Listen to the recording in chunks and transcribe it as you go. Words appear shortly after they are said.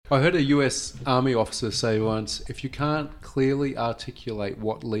I heard a US Army officer say once, if you can't clearly articulate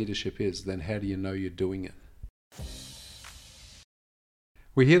what leadership is, then how do you know you're doing it?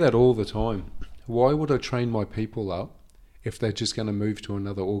 We hear that all the time. Why would I train my people up if they're just going to move to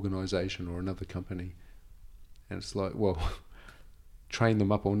another organisation or another company? And it's like, well, train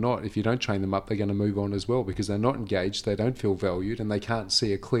them up or not. If you don't train them up, they're going to move on as well because they're not engaged, they don't feel valued, and they can't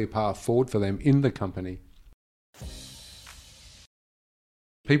see a clear path forward for them in the company.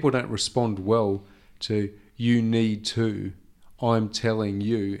 People don't respond well to "you need to," "I'm telling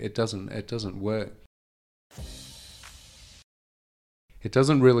you." It doesn't work. It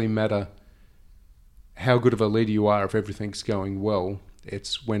doesn't really matter how good of a leader you are if everything's going well.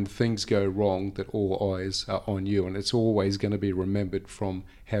 It's when things go wrong that all eyes are on you, and it's always going to be remembered from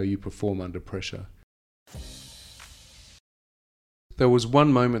how you perform under pressure. There was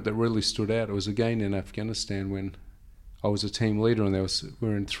one moment that really stood out. It was again in Afghanistan when I was a team leader and we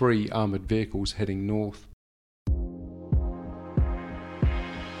were in 3 armoured vehicles heading north.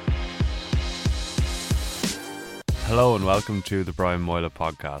 Hello and welcome to the Brian Moylett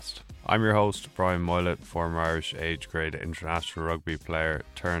podcast. I'm your host, Brian Moylett, former Irish age grade international rugby player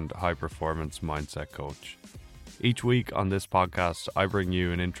turned high performance mindset coach. Each week on this podcast, I bring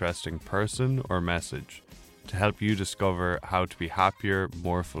you an interesting person or message to help you discover how to be happier,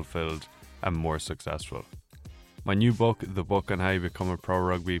 more fulfilled, and more successful. My new book, The Book on How You Become a Pro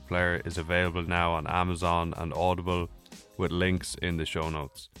Rugby Player, is available now on Amazon and Audible with links in the show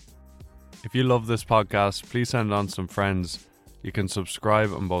notes. If you love this podcast, please send it on some friends. You can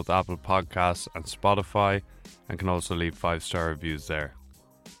subscribe on both Apple Podcasts and Spotify and can also leave 5-star reviews there.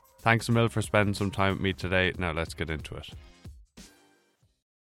 Thanks a mil for spending some time with me today. Now let's get into it.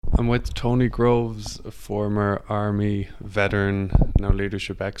 I'm with Tony Groves, a former Army veteran, now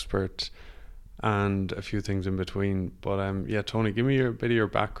leadership expert, and a few things in between. But Tony, give me a bit of your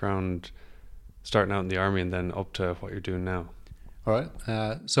background starting out in the Army and then up to what you're doing now. All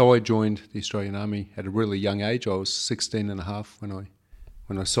right. So I joined the Australian Army at a really young age. I was 16 and a half when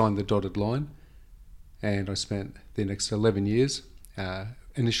I signed the dotted line, and I spent the next 11 years,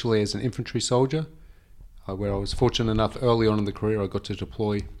 initially as an infantry soldier, where I was fortunate enough early on in the career I got to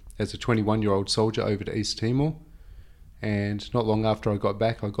deploy as a 21-year-old soldier over to East Timor. And not long after I got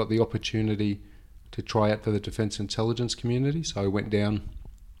back, I got the opportunity to try out for the Defence Intelligence community. So I went down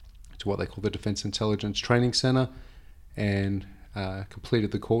to what they call the Defence Intelligence Training Centre and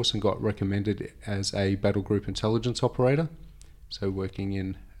completed the course and got recommended as a battle group intelligence operator. So working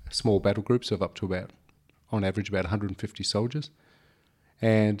in small battle groups of up to on average about 150 soldiers.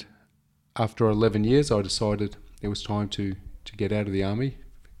 And after 11 years, I decided it was time to get out of the Army,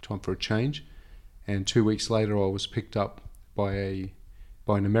 time for a change. And 2 weeks later, I was picked up by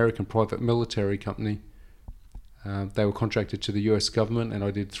an American private military company. They were contracted to the US government, and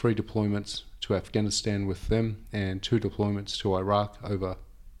I did 3 deployments to Afghanistan with them and 2 deployments to Iraq over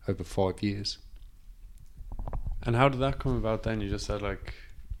 5 years. And how did that come about then? You just said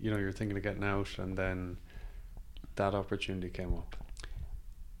you're thinking of getting out, and then that opportunity came up.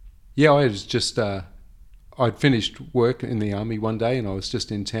 Yeah, I was just I'd finished work in the Army one day, and I was just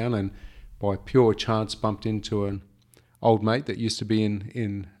in town, and by pure chance bumped into an old mate that used to be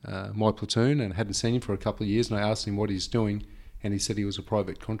in my platoon and hadn't seen him for a couple of years, and I asked him what he's doing, and he said he was a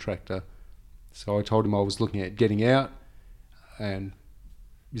private contractor. So I told him I was looking at getting out, and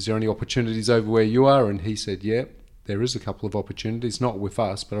is there any opportunities over where you are? And he said, yeah, there is a couple of opportunities, not with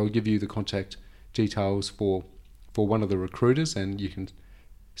us, but I'll give you the contact details for one of the recruiters, and you can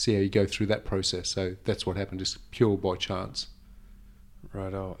see how you go through that process. So that's what happened, just pure by chance.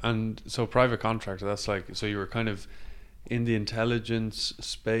 Righto. And so private contractor, so you were kind of in the intelligence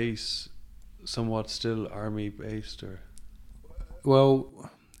space, somewhat still Army based, or? Well,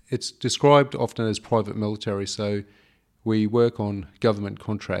 it's described often as private military, so we work on government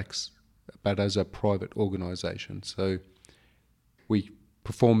contracts, but as a private organisation. So we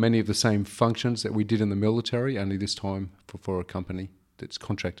perform many of the same functions that we did in the military, only this time for a company that's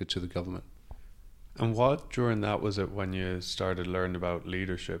contracted to the government. And what during that was it when you started learning about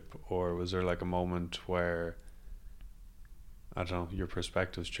leadership, or was there like a moment where, I don't know, your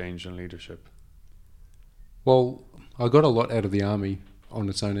perspectives changed on leadership? Well, I got a lot out of the Army on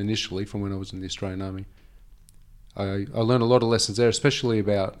its own initially from when I was in the Australian Army. I learned a lot of lessons there, especially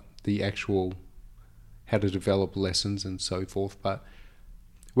about the actual how to develop lessons and so forth. But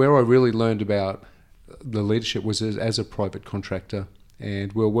where I really learned about the leadership was as a private contractor,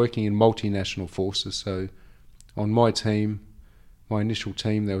 and we're working in multinational forces. So on my team, my initial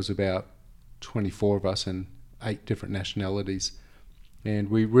team, there was about 24 of us and 8 different nationalities.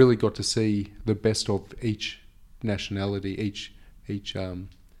 And we really got to see the best of each nationality, each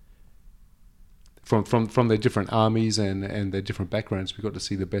from their different armies and their different backgrounds. We got to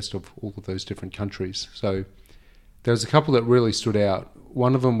see the best of all of those different countries. So there was a couple that really stood out.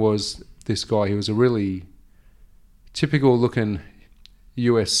 One of them was this guy. He was a really typical looking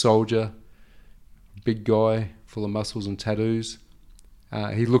US soldier, big guy, full of muscles and tattoos.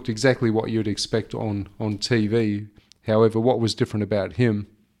 He looked exactly what you'd expect on TV. However, what was different about him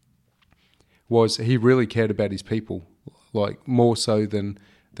was he really cared about his people, like more so than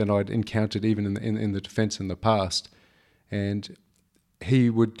I'd encountered even in the defence in the past. And he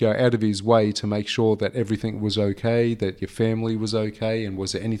would go out of his way to make sure that everything was okay, that your family was okay, and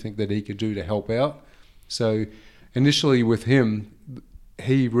was there anything that he could do to help out. So initially with him,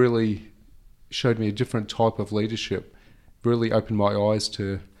 he really showed me a different type of leadership, really opened my eyes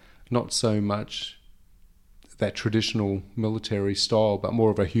to not so much that traditional military style, but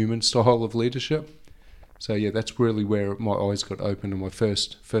more of a human style of leadership. So yeah, that's really where my eyes got opened in my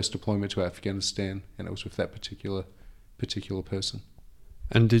first deployment to Afghanistan, and it was with that particular person.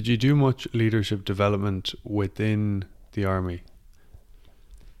 And did you do much leadership development within the army?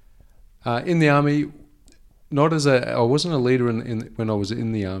 In the army, I wasn't a leader when I was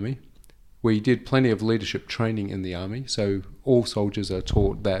in the army. We did plenty of leadership training in the army. So all soldiers are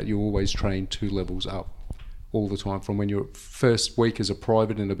taught that you always train 2 levels up all the time. From when you're first week as a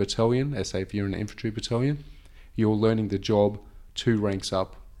private in a battalion, as say if you're in an infantry battalion, you're learning the job 2 ranks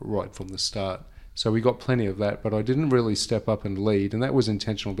up right from the start. So we got plenty of that, but I didn't really step up and lead, and that was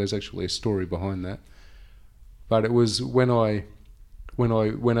intentional. There's actually a story behind that. But it was when I went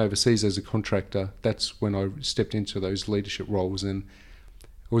overseas as a contractor, that's when I stepped into those leadership roles, and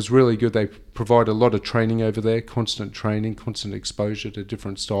it was really good. They provide a lot of training over there, constant training, constant exposure to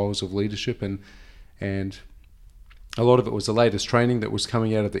different styles of leadership, and a lot of it was the latest training that was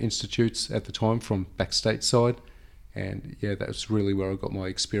coming out of the institutes at the time from back stateside, and yeah, that's really where I got my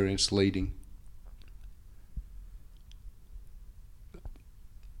experience leading.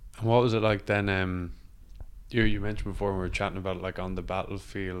 And what was it like then? You mentioned before when we were chatting about like on the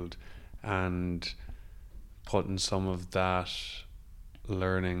battlefield and putting some of that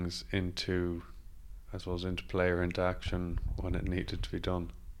learnings into play or into action when it needed to be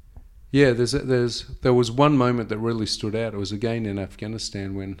done. Yeah, there was one moment that really stood out. It was again in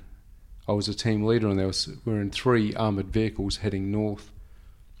Afghanistan when I was a team leader, and we were in 3 armoured vehicles heading north,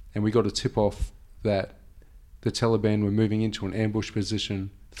 and we got a tip off that the Taliban were moving into an ambush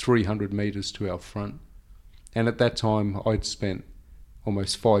position 300 metres to our front. And at that time, I'd spent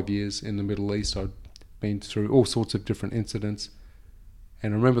almost 5 years in the Middle East. I'd been through all sorts of different incidents.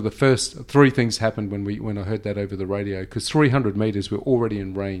 And I remember the first 3 things happened when I heard that over the radio, because 300 metres, we're already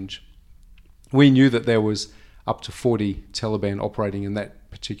in range. We knew that there was up to 40 Taliban operating in that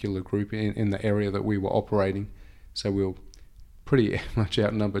particular group in the area that we were operating. So we were pretty much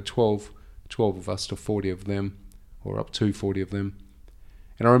outnumbered, 12 of us to 40 of them, or up to 40 of them.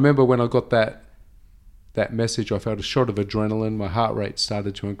 And I remember when I got that message, I felt a shot of adrenaline, my heart rate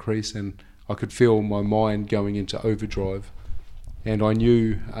started to increase, and I could feel my mind going into overdrive. And I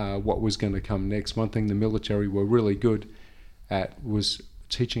knew what was going to come next. One thing the military were really good at was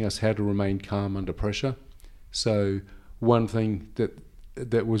teaching us how to remain calm under pressure. So one thing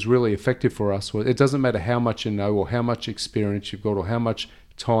that was really effective for us was, it doesn't matter how much you know or how much experience you've got or how much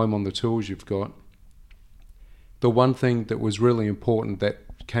time on the tools you've got. The one thing that was really important that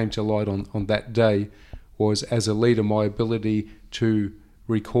came to light on that day was, as a leader, my ability to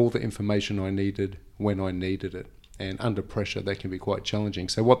recall the information I needed when I needed it. And under pressure, that can be quite challenging.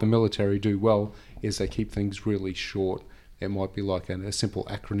 So what the military do well is they keep things really short. It might be like a simple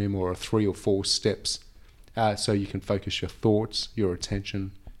acronym or 3 or 4 steps, so you can focus your thoughts, your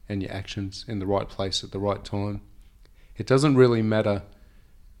attention, and your actions in the right place at the right time. It doesn't really matter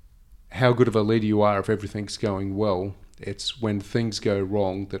how good of a leader you are if everything's going well. It's when things go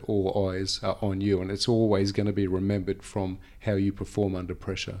wrong that all eyes are on you, and it's always going to be remembered from how you perform under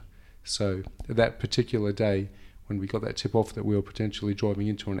pressure. So that particular day, when we got that tip off that we were potentially driving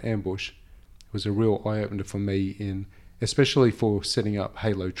into an ambush, it was a real eye-opener for me, especially for setting up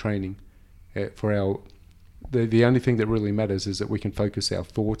Halo training. The only thing that really matters is that we can focus our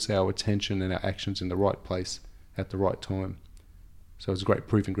thoughts, our attention, and our actions in the right place at the right time. So it was a great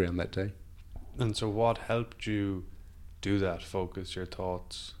proving ground that day. And so what helped you do that, focus your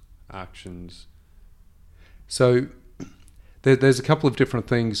thoughts, actions? So there's a couple of different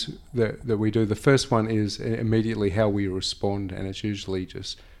things that we do. The first one is immediately how we respond, and it's usually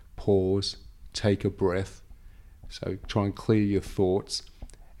just pause, take a breath. So try and clear your thoughts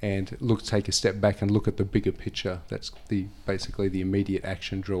and take a step back and look at the bigger picture. That's basically the immediate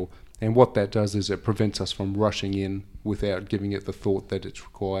action drill. And what that does is it prevents us from rushing in without giving it the thought that it's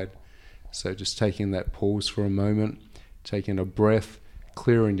required. So just taking that pause for a moment, taking a breath,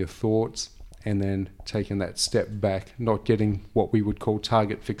 clearing your thoughts, and then taking that step back, not getting what we would call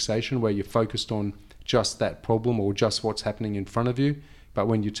target fixation, where you're focused on just that problem or just what's happening in front of you. But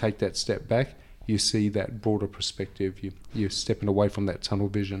when you take that step back, you see that broader perspective. You're stepping away from that tunnel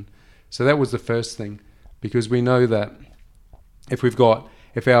vision. So that was the first thing, because we know that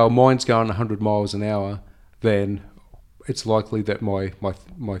if our mind's going 100 miles an hour, then it's likely that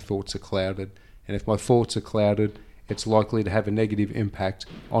my thoughts are clouded. And if my thoughts are clouded, it's likely to have a negative impact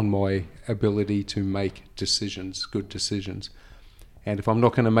on my ability to make decisions, good decisions. And if I'm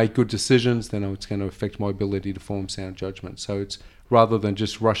not going to make good decisions, then it's going to affect my ability to form sound judgment. So it's rather than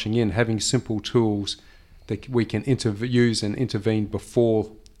just rushing in, having simple tools that we can use and intervene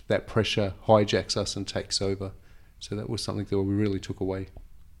before that pressure hijacks us and takes over. So that was something that we really took away.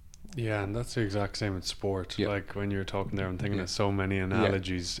 Yeah, and that's the exact same in sport. Yep. Like when you're talking there, I'm thinking of so many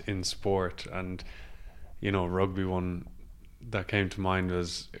analogies in sport. And, rugby, one that came to mind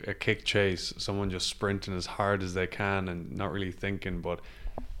was a kick chase, someone just sprinting as hard as they can and not really thinking, but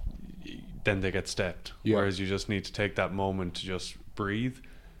then they get stepped. Yeah. Whereas you just need to take that moment to just breathe.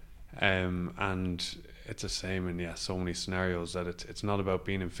 And it's the same in so many scenarios, that it's not about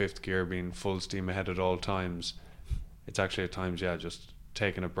being in fifth gear, being full steam ahead at all times. It's actually at times just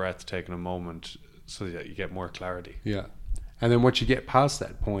taking a breath, taking a moment, so that you get more clarity. Yeah. And then once you get past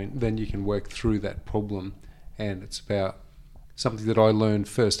that point, then you can work through that problem. And it's about something that I learned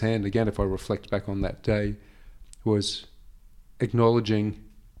firsthand, again, if I reflect back on that day, was acknowledging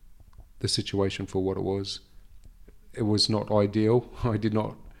the situation for what it was. It was not ideal. I did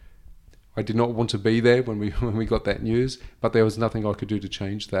not want to be there when we got that news, but there was nothing I could do to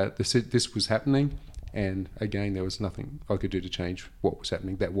change that. This was happening, and again, there was nothing I could do to change what was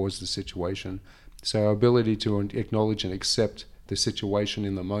happening. That was the situation. So our ability to acknowledge and accept the situation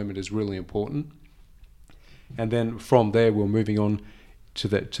in the moment is really important. And then from there, we're moving on to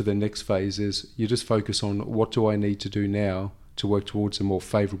the next phase. Is you just focus on, what do I need to do now to work towards a more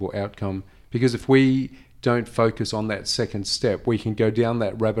favourable outcome? Because if we don't focus on that second step, we can go down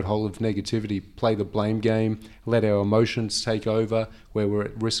that rabbit hole of negativity, play the blame game, let our emotions take over, where we're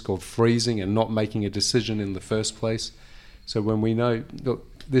at risk of freezing and not making a decision in the first place. So when we know, look,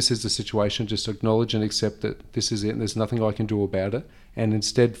 this is the situation, just acknowledge and accept that this is it and there's nothing I can do about it, and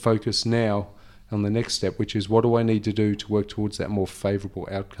instead focus now on the next step, which is, what do I need to do to work towards that more favourable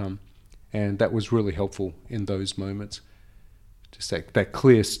outcome? And that was really helpful in those moments. Just that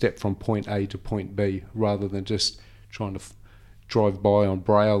clear step from point A to point B, rather than just trying to drive by on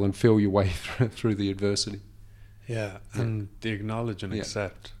braille and feel your way through the adversity. Yeah, and the acknowledge and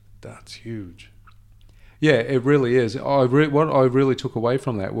accept, that's huge. Yeah, it really is. What I really took away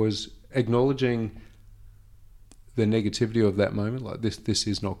from that was acknowledging the negativity of that moment. Like, this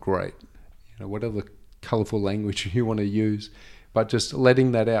is not great. Whatever colourful language you want to use, but just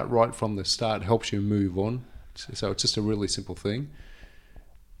letting that out right from the start helps you move on. So it's just a really simple thing.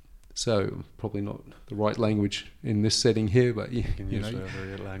 So probably not the right language in this setting here, but you can use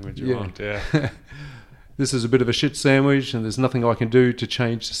whatever language you want. Yeah. This is a bit of a shit sandwich, and there's nothing I can do to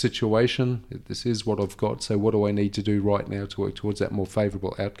change the situation. This is what I've got. So what do I need to do right now to work towards that more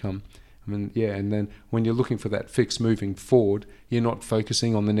favourable outcome? And then when you're looking for that fix moving forward, you're not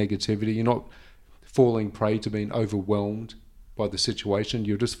focusing on the negativity. You're not falling prey to being overwhelmed by the situation.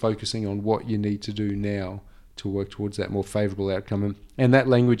 You're just focusing on what you need to do now to work towards that more favourable outcome. And that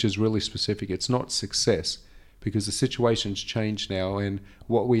language is really specific. It's not success, because the situation's changed now, and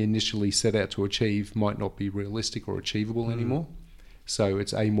what we initially set out to achieve might not be realistic or achievable anymore. So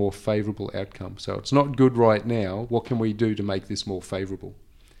it's a more favourable outcome. So it's not good right now. What can we do to make this more favourable?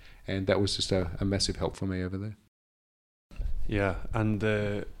 And that was just a massive help for me over there. Yeah,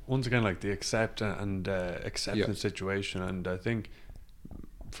 and once again, like the accept and accepting the situation. And I think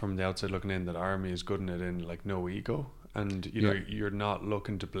from the outside looking in, that Army is good in it, in like no ego. And you're not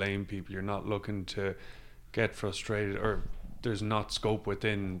looking to blame people. You're not looking to get frustrated, or there's not scope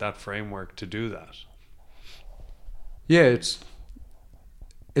within that framework to do that. Yeah,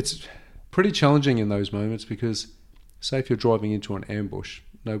 it's pretty challenging in those moments, because say if you're driving into an ambush,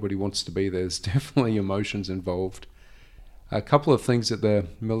 nobody wants to be there. There's definitely emotions involved. A couple of things that the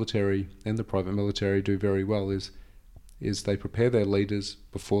military and the private military do very well is they prepare their leaders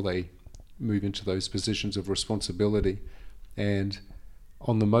before they move into those positions of responsibility. And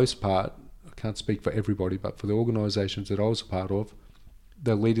on the most part, I can't speak for everybody, but for the organisations that I was a part of,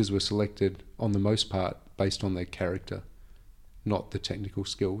 the leaders were selected on the most part based on their character, not the technical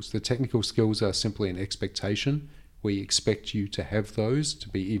skills. The technical skills are simply an expectation. We expect you to have those to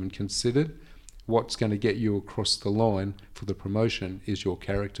be even considered. What's going to get you across the line for the promotion is your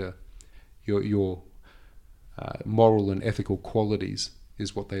character. your moral and ethical qualities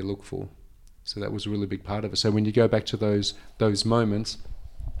is what they look for. So that was a really big part of it. So when you go back to those moments,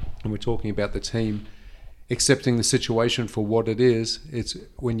 and we're talking about the team accepting the situation for what it is, it's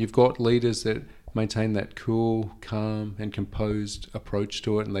when you've got leaders that maintain that cool, calm and composed approach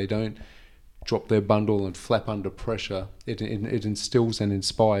to it, and they don't drop their bundle and flap under pressure, it instills and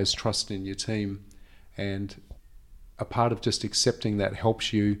inspires trust in your team. And a part of just accepting that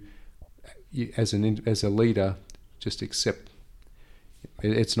helps you as a leader just accept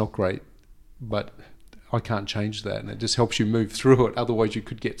it's not great, but I can't change that, and it just helps you move through it. Otherwise you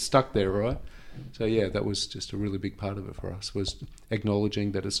could get stuck there, right? So yeah, that was just a really big part of it for us, was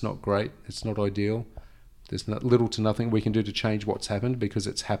acknowledging that it's not great, it's not ideal, there's little to nothing we can do to change what's happened because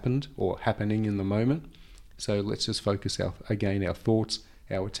it's happened or happening in the moment. So let's just focus our thoughts,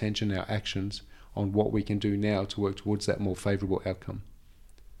 our attention, our actions on what we can do now to work towards that more favourable outcome.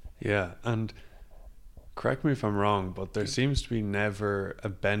 Yeah, and correct me if I'm wrong, but there seems to be never a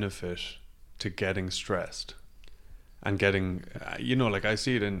benefit to getting stressed and getting, like I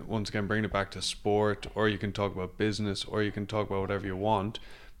see it in, once again, bringing it back to sport, or you can talk about business, or you can talk about whatever you want,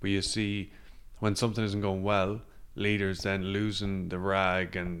 but you see when something isn't going well, leaders then losing the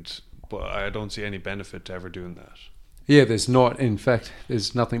rag, but I don't see any benefit to ever doing that. Yeah, there's not. In fact,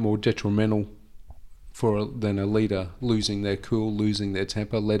 there's nothing more detrimental than a leader losing their cool, losing their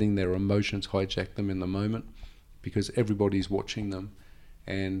temper, letting their emotions hijack them in the moment, because everybody's watching them.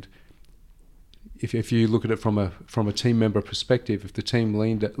 And if you look at it from a team member perspective, if the team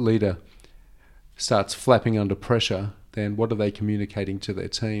leader starts flapping under pressure, then what are they communicating to their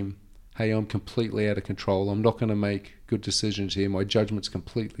team? Hey, I'm completely out of control. I'm not going to make good decisions here. My judgment's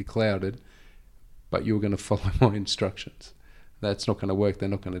completely clouded, but you're going to follow my instructions. That's not going to work. They're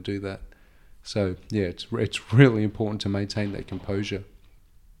not going to do that. So yeah, it's really important to maintain that composure.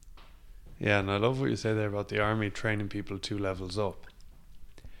 Yeah, and I love what you say there about the army training people 2 levels up.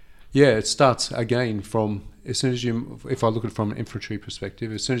 Yeah, it starts again from as soon as if I look at it from an infantry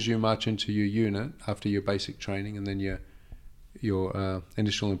perspective, as soon as you march into your unit after your basic training and then your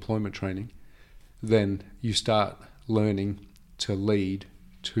initial employment training, then you start learning to lead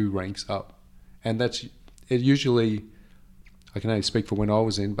 2 ranks up. And that's it. Usually, I can only speak for when I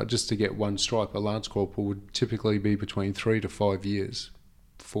was in, but just to get 1 stripe, a lance corporal would typically be between 3 to 5 years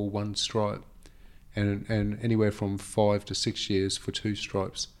for 1 stripe, and anywhere from 5 to 6 years for 2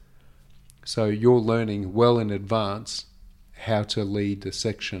 stripes. So you're learning well in advance how to lead the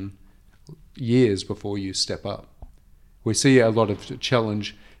section years before you step up. We see a lot of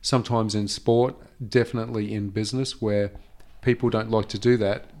challenge sometimes in sport, definitely in business, where people don't like to do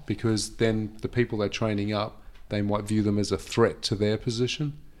that because then the people they're training up, they might view them as a threat to their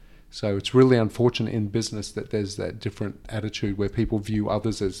position. So it's really unfortunate in business that there's that different attitude where people view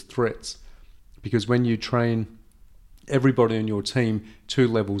others as threats. Because when you train everybody on your team 2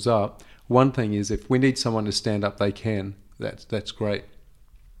 levels up, one thing is if we need someone to stand up, they can. That's great.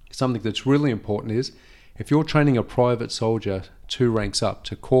 Something that's really important is if you're training a private soldier 2 ranks up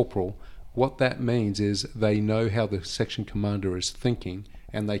to corporal, what that means is they know how the section commander is thinking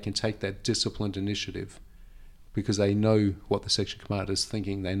and they can take that disciplined initiative because they know what the section commander is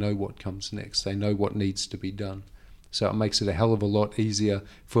thinking. They know what comes next. They know what needs to be done. So it makes it a hell of a lot easier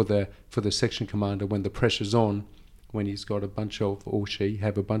for the section commander when the pressure's on, when he's got a bunch of, or she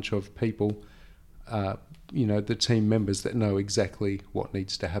have a bunch of people, the team members that know exactly what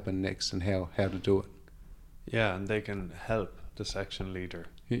needs to happen next and how to do it. Yeah, and they can help the section leader.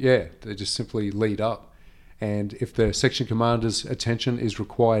 Yeah, they just simply lead up. And if the section commander's attention is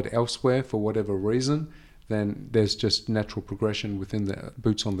required elsewhere for whatever reason, then there's just natural progression within the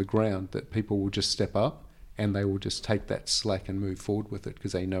boots on the ground that people will just step up and they will just take that slack and move forward with it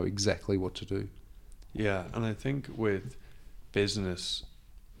because they know exactly what to do. Yeah, and I think with business,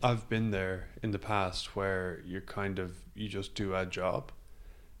 I've been there in the past where you just do a job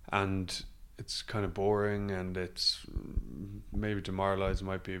and it's kind of boring and it's maybe demoralizing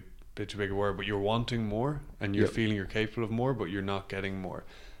might be a bit too big a word, but you're wanting more and you're feeling you're capable of more, but you're not getting more.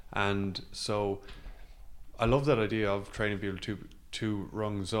 And so I love that idea of training people two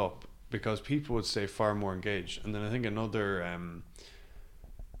rungs up because people would stay far more engaged. And then I think another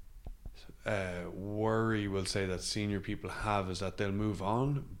worry we'll say that senior people have is that they'll move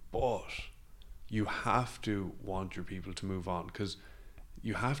on, but you have to want your people to move on because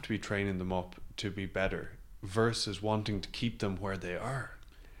you have to be training them up to be better versus wanting to keep them where they are.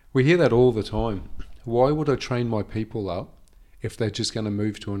 We hear that all the time. Why would I train my people up if they're just going to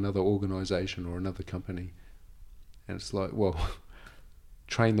move to another organisation or another company? And it's like, well,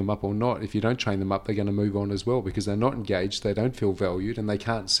 train them up or not. If you don't train them up, they're going to move on as well because they're not engaged, they don't feel valued, and they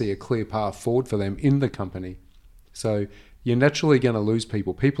can't see a clear path forward for them in the company. So you're naturally going to lose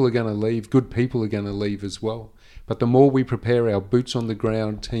people. People are going to leave. Good people are going to leave as well. But the more we prepare our boots on the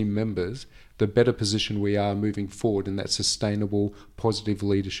ground team members, the better position we are moving forward in that sustainable, positive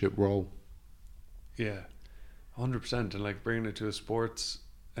leadership role. Yeah, 100%. And like bringing it to a sports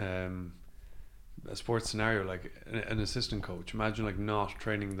scenario, like an assistant coach, imagine like not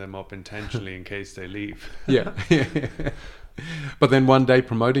training them up intentionally in case they leave. Yeah. But then one day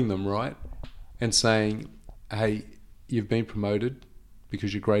promoting them, right? And saying, hey, you've been promoted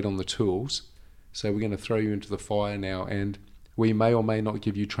because you're great on the tools, so we're going to throw you into the fire now, and we may or may not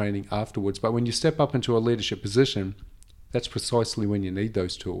give you training afterwards. But when you step up into a leadership position, that's precisely when you need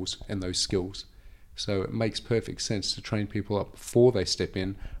those tools and those skills. So it makes perfect sense to train people up before they step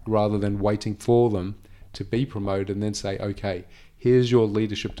in rather than waiting for them to be promoted and then say, okay, here's your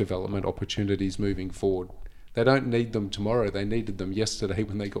leadership development opportunities moving forward. They don't need them tomorrow. They needed them yesterday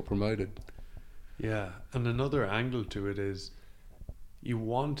when they got promoted. Yeah, and another angle to it is you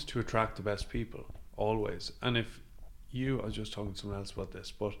want to attract the best people, always. And I was just talking to someone else about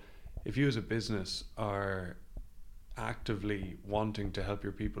this, but if you as a business are actively wanting to help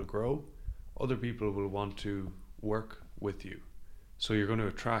your people grow, other people will want to work with you. So you're going to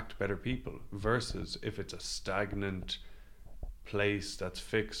attract better people versus if it's a stagnant place that's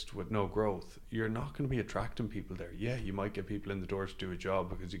fixed with no growth, you're not going to be attracting people there. Yeah, you might get people in the door to do a job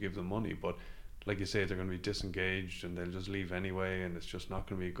because you give them money, but like you say, they're going to be disengaged and they'll just leave anyway, and it's just not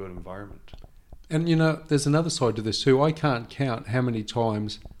going to be a good environment. And there's another side to this too. I can't count how many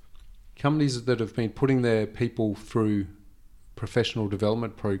times companies that have been putting their people through professional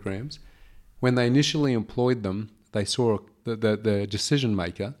development programs, when they initially employed them, they saw the decision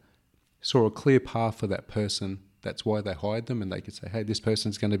maker saw a clear path for that person. That's why they hired them, and they could say, hey, this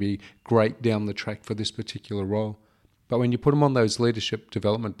person's going to be great down the track for this particular role. But when you put them on those leadership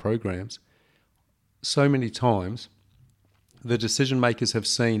development programs, so many times the decision makers have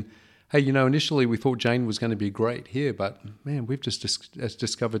seen, hey, initially we thought Jane was going to be great here, but man, we've just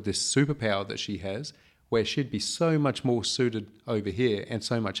discovered this superpower that she has where she'd be so much more suited over here and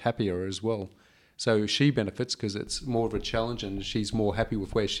so much happier as well. So she benefits because it's more of a challenge and she's more happy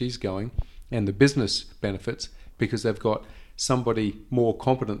with where she's going, and the business benefits because they've got somebody more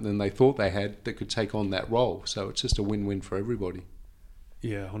competent than they thought they had that could take on that role. So it's just a win-win for everybody.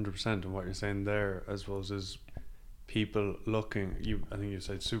 Yeah, 100%. And what you're saying there, I suppose, is people looking. I think you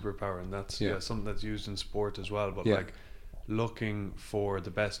said superpower, and that's something that's used in sport as well. But like looking for the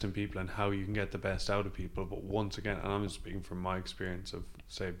best in people and how you can get the best out of people. But once again, and I'm speaking from my experience of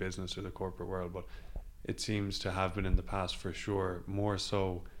say business or the corporate world, but it seems to have been in the past for sure more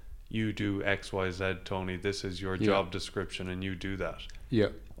so. You do X, Y, Z, Tony. This is your job description, and you do that. Yeah,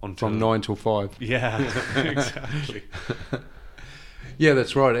 from 9 till 5. Yeah, exactly. Yeah,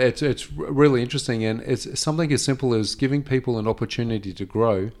 that's right. It's really interesting, and it's something as simple as giving people an opportunity to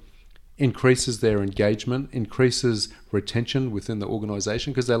grow increases their engagement, increases retention within the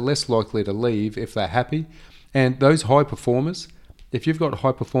organisation because they're less likely to leave if they're happy. And those high performers, if you've got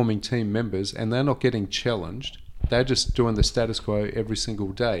high-performing team members and they're not getting challenged, they're just doing the status quo every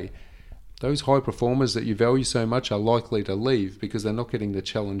single day, those high performers that you value so much are likely to leave because they're not getting the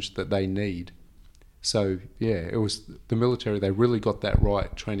challenge that they need. So, yeah, it was the military, they really got that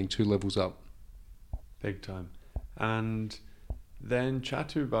right, training 2 levels up. Big time. And then chat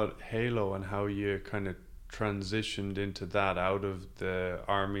to me about Halo and how you kind of transitioned into that out of the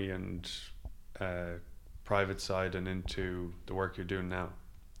army and private side and into the work you're doing now.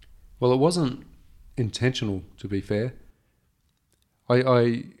 Well, it wasn't intentional, to be fair.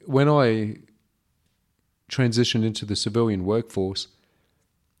 When I transitioned into the civilian workforce,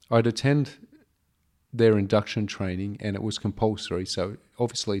 I'd attend their induction training and it was compulsory, so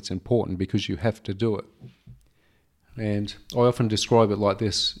obviously it's important because you have to do it. And I often describe it like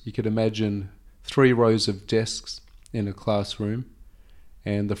this. You could imagine 3 rows of desks in a classroom,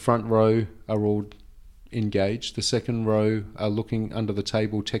 and the front row are all engaged, the second row are looking under the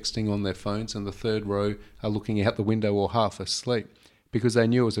table texting on their phones, and the third row are looking out the window or half asleep because they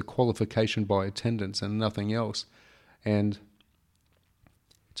knew it was a qualification by attendance and nothing else. And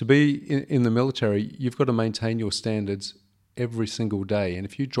to be in the military, you've got to maintain your standards every single day, and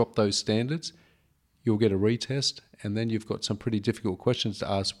if you drop those standards, you'll get a retest, and then you've got some pretty difficult questions to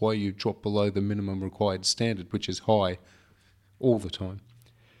ask why you drop below the minimum required standard, which is high all the time.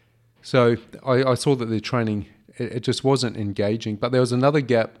 So I saw that the training, it just wasn't engaging. But there was another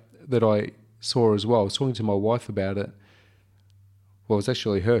gap that I saw as well. I was talking to my wife about it. Well, it was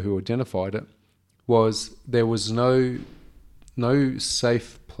actually her who identified it. Was there was no no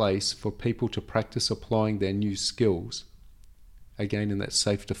safe place for people to practice applying their new skills, again in that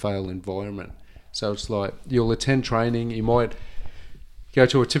safe to fail environment. So it's like you'll attend training, you might go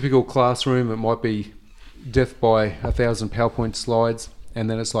to a typical classroom, it might be death by 1,000 PowerPoint slides, and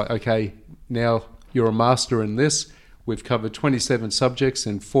then it's like, okay, now you're a master in this, we've covered 27 subjects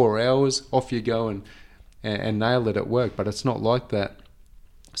in 4 hours, off you go and nail it at work. But it's not like that.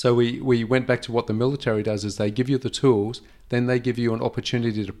 So we went back to what the military does, is they give you the tools, then they give you an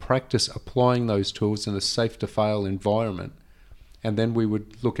opportunity to practice applying those tools in a safe to fail environment. And then we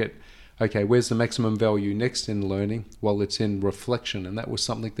would look at, okay, where's the maximum value next in learning? Well, it's in reflection. And that was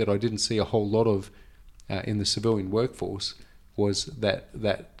something that I didn't see a whole lot of in the civilian workforce, was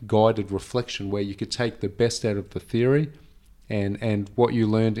that guided reflection where you could take the best out of the theory and what you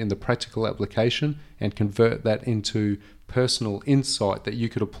learned in the practical application and convert that into personal insight that you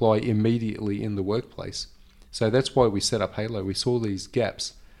could apply immediately in the workplace. So that's why we set up Halo. We saw these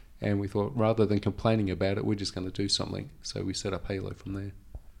gaps and we thought, rather than complaining about it, we're just going to do something. So we set up Halo from there.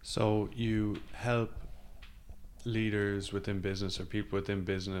 So you help leaders within business or people within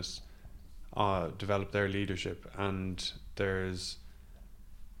business develop their leadership, and there's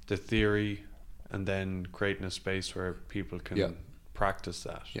the theory and then creating a space where people can practice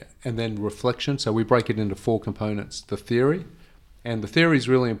that. Yeah, and then reflection. So we break it into 4 components. The theory, and the theory is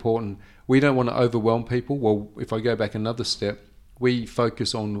really important. We don't want to overwhelm people. Well, if I go back another step, we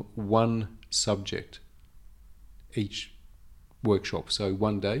focus on one subject each workshop. So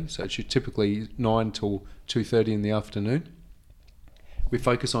one day, so it should typically 9 till 2:30 in the afternoon. We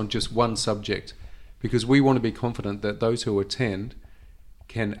focus on just one subject because we want to be confident that those who attend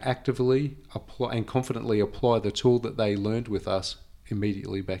can actively apply and confidently apply the tool that they learned with us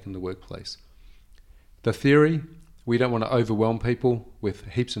immediately back in the workplace. The theory, we don't want to overwhelm people with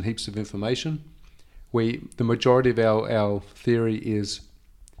heaps and heaps of information. The majority of our theory is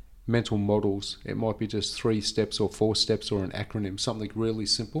mental models. It might be just 3 steps or 4 steps or an acronym, something really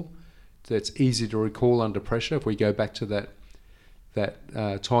simple that's easy to recall under pressure. If we go back to that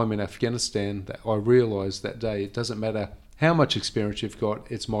time in Afghanistan, that I realised that day, it doesn't matter how much experience you've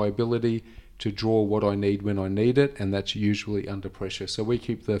got, it's my ability to draw what I need when I need it, and that's usually under pressure. So we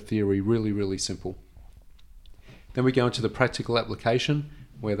keep the theory really, really simple. Then we go into the practical application,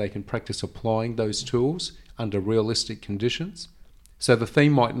 where they can practice applying those tools under realistic conditions. So the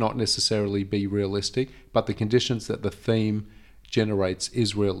theme might not necessarily be realistic, but the conditions that the theme generates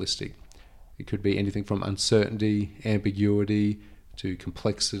is realistic. It could be anything from uncertainty, ambiguity, to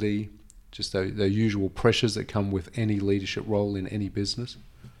complexity, just the usual pressures that come with any leadership role in any business.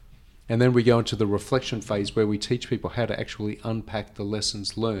 And then we go into the reflection phase, where we teach people how to actually unpack the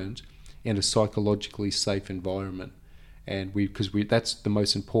lessons learned in a psychologically safe environment. And because that's the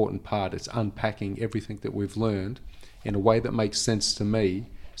most important part, it's unpacking everything that we've learned in a way that makes sense to me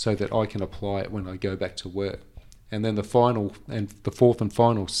so that I can apply it when I go back to work. And then the 4th and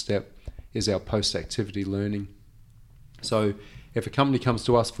final step is our post-activity learning. So if a company comes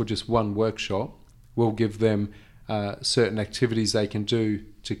to us for just one workshop, we'll give them certain activities they can do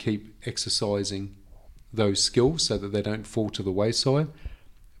to keep exercising those skills so that they don't fall to the wayside.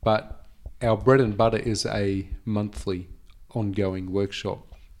 But our bread and butter is a monthly ongoing workshop.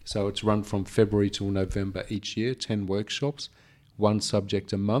 So it's run from February till November each year, 10 workshops, 1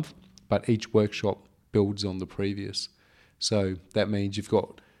 subject a month, but each workshop builds on the previous. So that means you've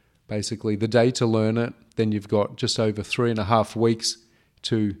got basically the day to learn it, then you've got just over 3.5 weeks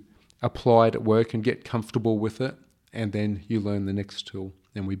to apply it at work and get comfortable with it, and then you learn the next tool,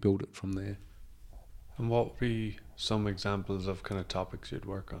 and we build it from there. And what would be some examples of kind of topics you'd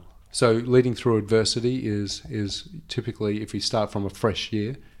work on? So leading through adversity is typically, if we start from a fresh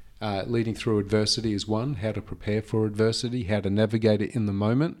year, leading through adversity is one, how to prepare for adversity, how to navigate it in the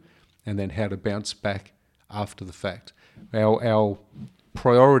moment, and then how to bounce back after the fact. Our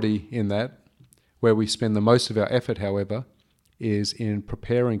priority in that, where we spend the most of our effort, however, is in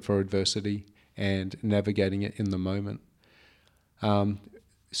preparing for adversity and navigating it in the moment.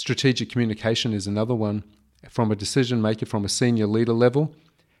 Strategic communication is another one. From a decision maker, from a senior leader level,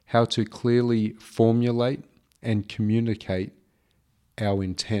 how to clearly formulate and communicate our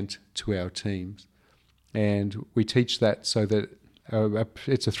intent to our teams. And we teach that so that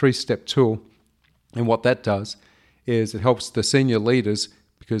it's a 3-step tool. And what that does is it helps the senior leaders,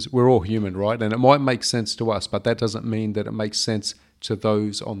 because we're all human, right? And it might make sense to us, but that doesn't mean that it makes sense to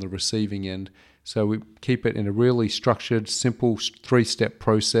those on the receiving end. So we keep it in a really structured, simple 3-step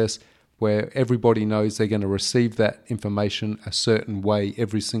process where everybody knows they're going to receive that information a certain way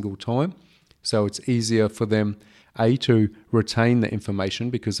every single time. So it's easier for them, A, to retain the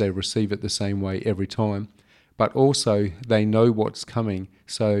information because they receive it the same way every time, but also they know what's coming.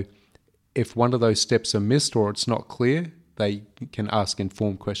 So if one of those steps are missed or it's not clear, they can ask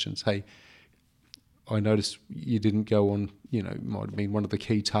informed questions. Hey, I noticed you didn't go on, might have been one of the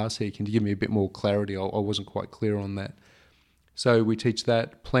key tasks here. Can you give me a bit more clarity? I wasn't quite clear on that. So we teach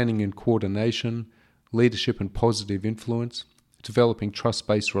that, planning and coordination, leadership and positive influence, developing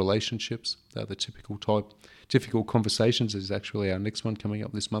trust-based relationships. They're the typical conversations is actually our next one coming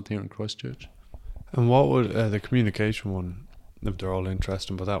up this month here in Christchurch. And what would the communication one, if they're all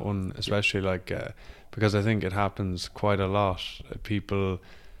interesting, but that one especially, because I think it happens quite a lot. People,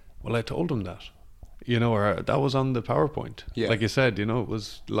 well, I told them that, or that was on the PowerPoint. Yeah. Like you said, it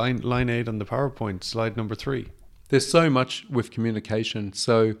was line 8 on the PowerPoint, slide number 3. There's so much with communication.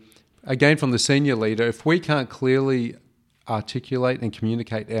 So again, from the senior leader, if we can't clearly articulate and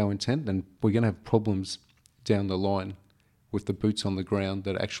communicate our intent, then we're going to have problems down the line with the boots on the ground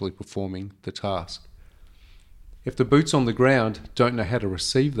that are actually performing the task. If the boots on the ground don't know how to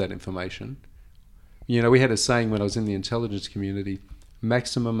receive that information, we had a saying when I was in the intelligence community,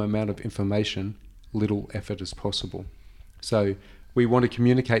 maximum amount of information, little effort as possible. So we want to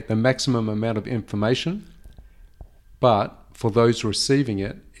communicate the maximum amount of information, but for those receiving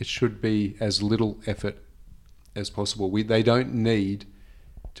it, it should be as little effort as possible. They don't need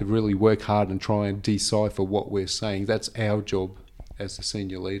to really work hard and try and decipher what we're saying. That's our job as the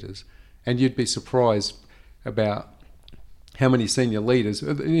senior leaders. And you'd be surprised about how many senior leaders,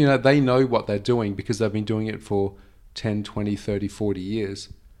 they know what they're doing because they've been doing it for 10, 20, 30, 40 years.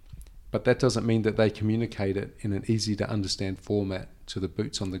 But that doesn't mean that they communicate it in an easy to understand format to the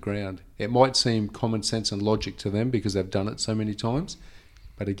boots on the ground. It might seem common sense and logic to them because they've done it so many times.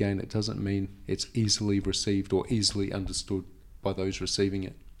 But again, it doesn't mean it's easily received or easily understood by those receiving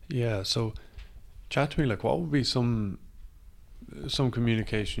it. Yeah, so chat to me, what would be some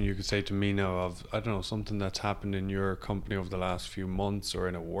communication you could say to me now of, I don't know, something that's happened in your company over the last few months or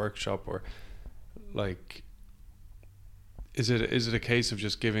in a workshop, or is it a case of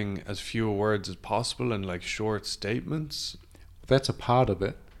just giving as few words as possible and short statements? That's a part of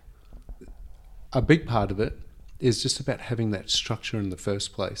it. A big part of it is just about having that structure in the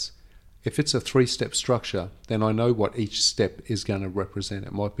first place. If it's a 3-step structure, then I know what each step is going to represent.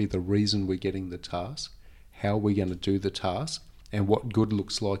 It might be the reason we're getting the task, how we're going to do the task, and what good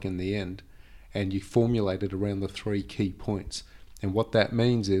looks like in the end. And you formulate it around the 3 key points. And what that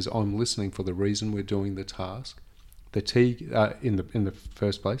means is I'm listening for the reason we're doing the task, in the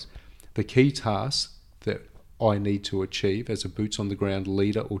first place, the key tasks that I need to achieve as a boots on the ground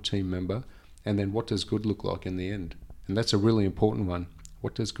leader or team member, and then what does good look like in the end? And that's a really important one.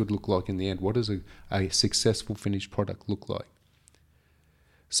 What does good look like in the end? What does a successful finished product look like?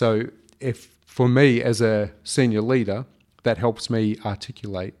 So if for me as a senior leader, that helps me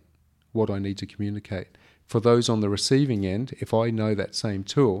articulate what I need to communicate. For those on the receiving end, if I know that same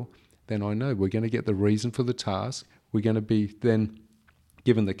tool, then I know we're going to get the reason for the task. We're going to be then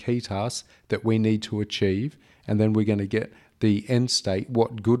given the key tasks that we need to achieve, and then we're going to get the end state,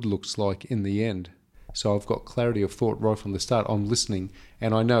 what good looks like in the end. So I've got clarity of thought right from the start. I'm listening,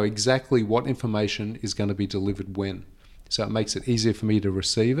 and I know exactly what information is going to be delivered when. So it makes it easier for me to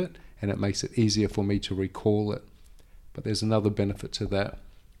receive it, and it makes it easier for me to recall it. But there's another benefit to that.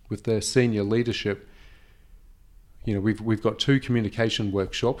 With the senior leadership, we've got 2 communication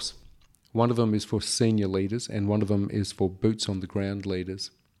workshops. One of them is for senior leaders, and one of them is for boots on the ground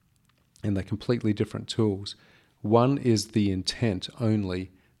leaders. And they're completely different tools. One is the intent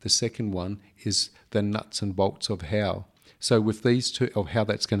only. The second one is the nuts and bolts of how. So with these two, of how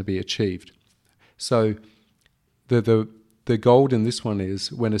that's going to be achieved. So the gold in this one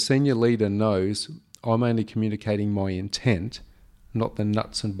is when a senior leader knows I'm only communicating my intent, not the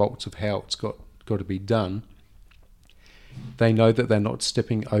nuts and bolts of how it's got to be done, they know that they're not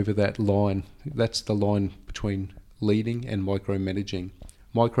stepping over that line. That's the line between leading and micromanaging.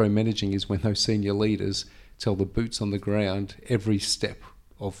 Micromanaging is when those senior leaders tell the boots on the ground every step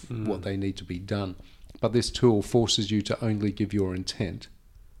of what they need to be done. But this tool forces you to only give your intent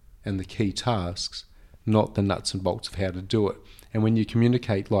and the key tasks, not the nuts and bolts of how to do it. And when you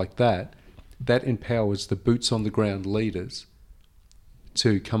communicate like that, that empowers the boots on the ground leaders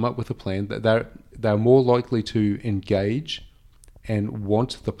to come up with a plan that they're more likely to engage and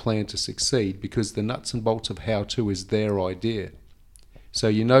want the plan to succeed because the nuts and bolts of how to is their idea.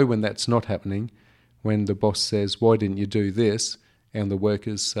 So when that's not happening, when the boss says, why didn't you do this? And the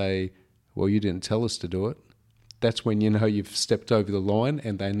workers say, well, you didn't tell us to do it. That's when you've stepped over the line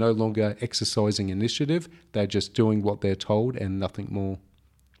and they're no longer exercising initiative. They're just doing what they're told and nothing more.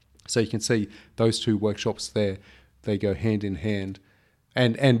 So you can see those 2 workshops there, they go hand in hand.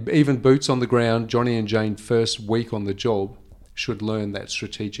 And even boots on the ground, Johnny and Jane first week on the job should learn that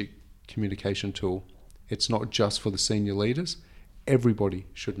strategic communication tool. It's not just for the senior leaders. Everybody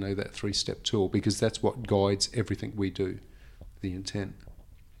should know that 3-step tool because that's what guides everything we do, the intent.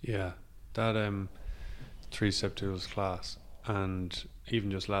 Yeah, that 3-step tool is class. And even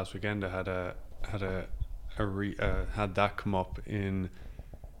just last weekend, I had that come up in.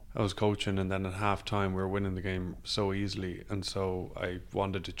 I was coaching, and then at half time we were winning the game so easily, and so I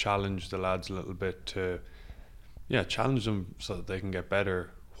wanted to challenge the lads a little bit to challenge them so that they can get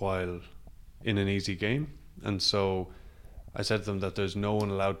better while in an easy game. And so I said to them that there's no one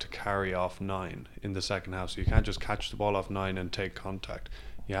allowed to carry off 9 in the second half, so you can't just catch the ball off 9 and take contact.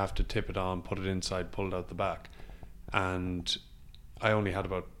 You have to tip it on, put it inside, pull it out the back. And I only had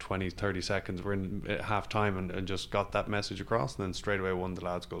about 20-30 seconds. We're in half time and just got that message across, and then straight away one of the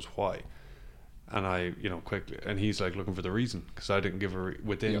lads goes, "Why?" And I quickly, and he's like looking for the reason, because I didn't give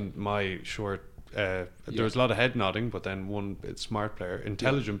within my short there was a lot of head nodding, but then one smart player,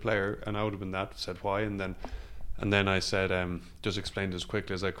 intelligent player, and I would have been that, said why. And then I said, just explained as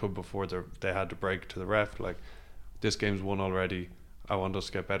quickly as I could before they had to break to the ref, like, this game's won already, I want us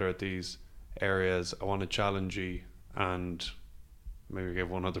to get better at these areas, I want to challenge you, and maybe give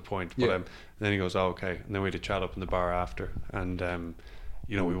one other point, but then he goes, "Oh, okay." And then we had a chat up in the bar after, and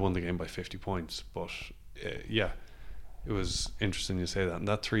we won the game by 50 points. But it was interesting you say that. And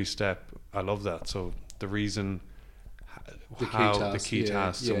that 3-step, I love that. So the reason, the key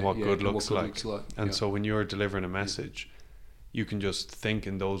tasks and what good looks like. And so when you're delivering a message, you can just think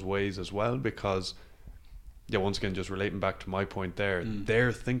in those ways as well, because once again, just relating back to my point there,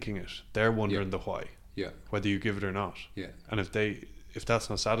 they're thinking it, they're wondering the why, whether you give it or not. And if that's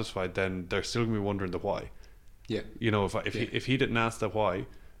not satisfied, then they're still going to be wondering the why. If he didn't ask the why,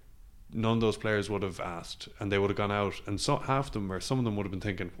 none of those players would have asked, and they would have gone out, and half of them, or some of them, would have been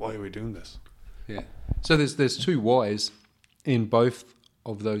thinking, "Why are we doing this?" So there's 2 whys in both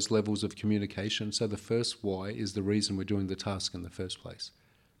of those levels of communication. So the first why is the reason we're doing the task in the first place.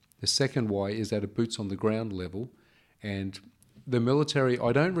 The second why is at a boots on the ground level, and the military,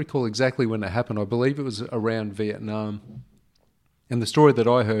 I don't recall exactly when it happened. I believe it was around Vietnam. And the story that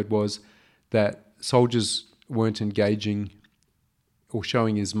I heard was that soldiers weren't engaging or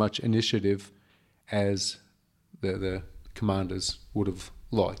showing as much initiative as the commanders would have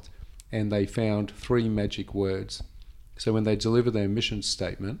liked. And they found 3 magic words. So when they delivered their mission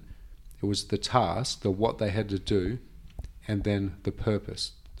statement, it was the task, the what they had to do, and then the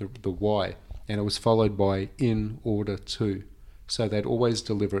purpose, the why. And it was followed by in order to. So they'd always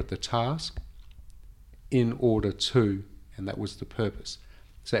deliver the task in order to, and that was the purpose.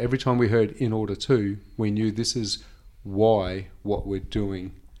 So every time we heard in order to, we knew this is why what we're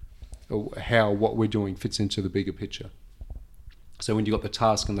doing, or how what we're doing fits into the bigger picture. So when you got the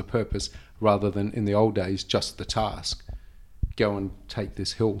task and the purpose, rather than in the old days, just the task, go and take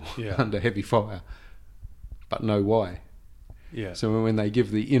this hill under heavy fire, but no why. So when they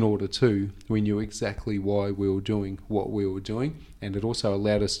give the in order to, we knew exactly why we were doing what we were doing, and it also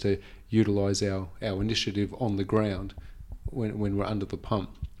allowed us to utilise our initiative on the ground when we're under the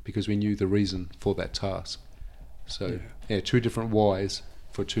pump, because we knew the reason for that task. So 2 different whys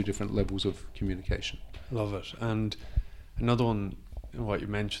for 2 different levels of communication. Love it. And another one, what you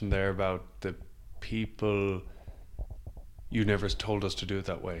mentioned there about the people, you never told us to do it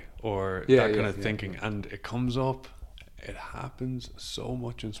that way, or that kind of thinking. And it comes up, it happens so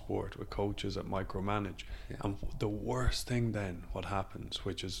much in sport with coaches that micromanage. And the worst thing then, what happens,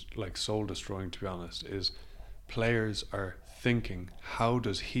 which is like soul destroying to be honest, is players are thinking, how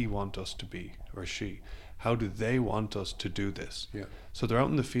does he want us to be, or she? How do they want us to do this? So they're out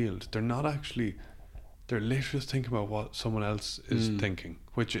in the field, they're literally just thinking about what someone else is thinking,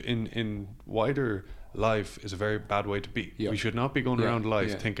 which in wider life is a very bad way to be. We should not be going around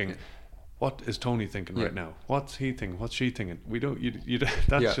life thinking, what is Tony thinking right now? What's he thinking? What's she thinking? We don't.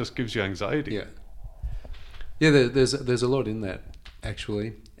 That just gives you anxiety. There's a lot in that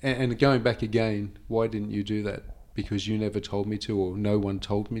actually. And going back again, why didn't you do that? Because you never told me to, or no one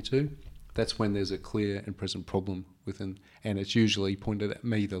told me to. That's when there's a clear and present problem within, and it's usually pointed at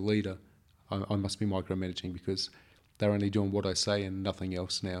me, the leader. I must be micromanaging because they're only doing what I say and nothing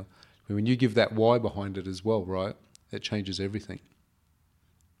else now. When you give that why behind it as well, right, it changes everything.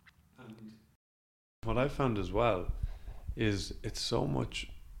 And what I found as well is it's so much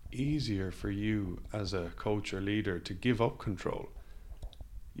easier for you as a coach or leader to give up control.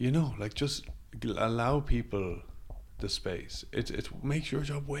 Just allow people the space. It makes your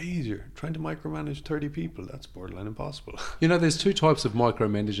job way easier. Trying to micromanage 30 people, that's borderline impossible. There's 2 types of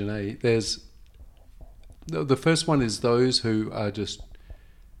micromanaging. There's the first one is those who are just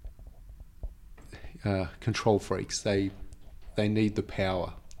control freaks. They need the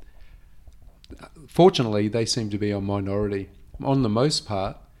power. Fortunately, they seem to be a minority. On the most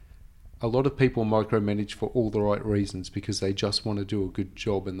part, a lot of people micromanage for all the right reasons because they just want to do a good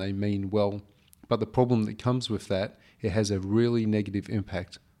job and they mean well. But the problem that comes with that, it has a really negative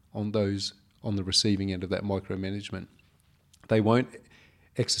impact on those on the receiving end of that micromanagement. They won't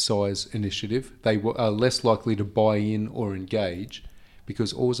exercise initiative. They are less likely to buy in or engage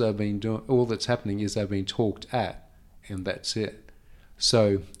because all that's happening is they're being talked at, and that's it.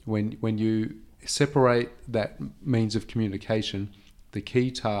 So when you separate that means of communication, the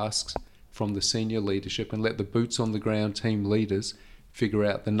key tasks from the senior leadership, and let the boots on the ground team leaders figure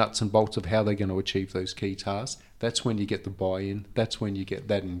out the nuts and bolts of how they're going to achieve those key tasks, that's when you get the buy-in, that's when you get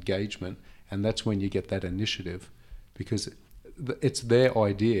that engagement, and that's when you get that initiative, because it's their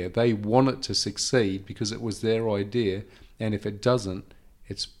idea. They want it to succeed because it was their idea, and if it doesn't,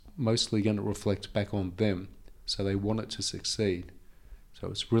 it's mostly going to reflect back on them. So they want it to succeed. So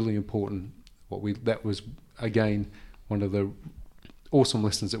it's really important. That was, again, one of the awesome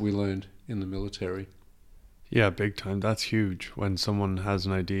lessons that we learned in the military. Yeah, big time. That's huge when someone has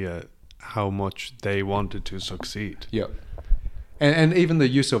an idea how much they wanted to succeed. Yeah. And even the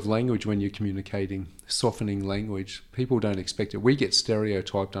use of language when you're communicating, softening language, people don't expect it. We get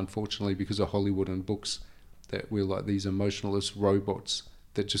stereotyped, unfortunately, because of Hollywood and books, that we're like these emotionless robots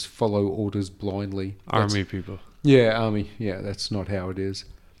that just follow orders blindly. Army people. Yeah, army. Yeah, that's not how it is.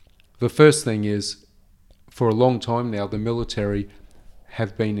 The first thing is, for a long time now, the military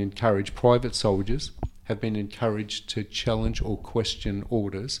have been encouraged, private soldiers have been encouraged to challenge or question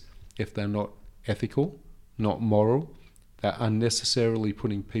orders if they're not ethical, not moral, they're unnecessarily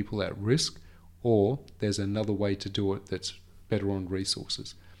putting people at risk, or there's another way to do it that's better on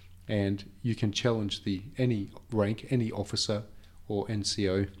resources. And you can challenge any rank, any officer or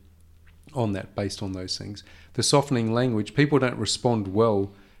NCO on that based on those things. The softening language, people don't respond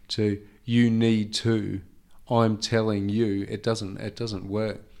well to "you need to," "I'm telling you." It doesn't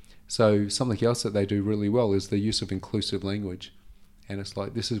work. So something else that they do really well is the use of inclusive language. And it's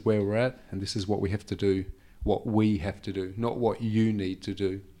like, this is where we're at, and this is what we have to do, not what you need to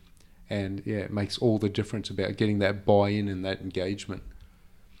do. And yeah, it makes all the difference about getting that buy-in and that engagement.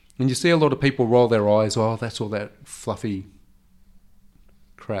 And you see a lot of people roll their eyes, "Oh, that's all that fluffy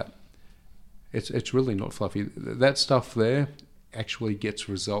crap." It's really not fluffy. That stuff there actually gets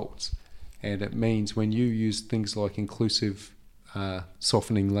results. And it means when you use things like inclusive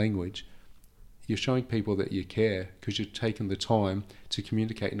softening language, you're showing people that you care because you've taken the time to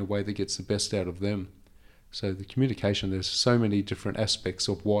communicate in a way that gets the best out of them. So the communication, there's so many different aspects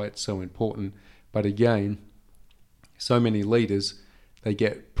of why it's so important. But again, so many leaders, they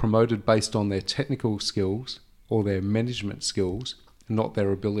get promoted based on their technical skills or their management skills, not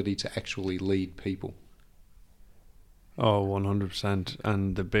their ability to actually lead people. Oh, 100%.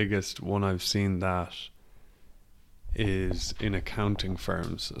 And the biggest one I've seen that is in accounting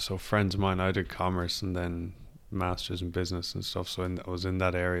firms. So friends of mine, I did commerce and then masters in business and stuff. So I was in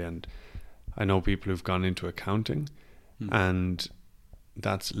that area, and I know people who've gone into accounting, and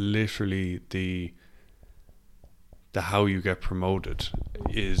that's literally the how you get promoted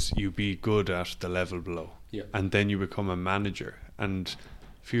is you be good at the level below, and then you become a manager. And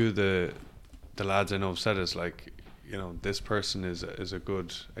a few of the lads I know have said it's like, this person is a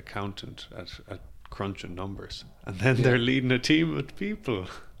good accountant at crunching numbers, and then they're leading a team of people.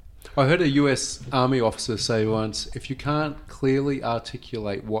 I heard a US Army officer say once, if you can't clearly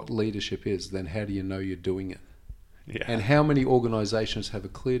articulate what leadership is, then how do you know you're doing it? Yeah. And how many organizations have a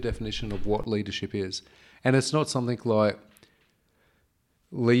clear definition of what leadership is? And it's not something like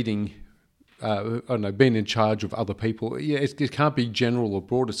leading, being in charge of other people. Yeah, it can't be general or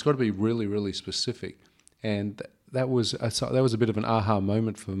broad. It's got to be really, really specific. And that was a bit of an aha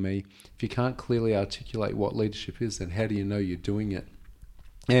moment for me. If you can't clearly articulate what leadership is, then how do you know you're doing it?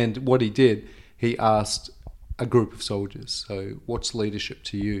 And what he did, he asked a group of soldiers, so what's leadership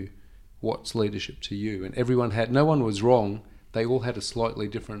to you? What's leadership to you? And no one was wrong. They all had a slightly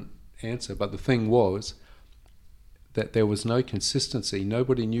different answer. But the thing was that there was no consistency.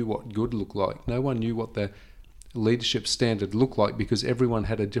 Nobody knew what good looked like. No one knew what the leadership standard looked like because everyone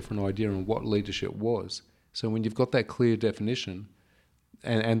had a different idea on what leadership was. So when you've got that clear definition,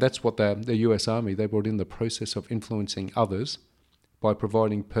 and that's what the US Army, they brought in the process of influencing others by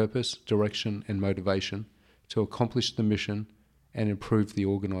providing purpose, direction, and motivation to accomplish the mission and improve the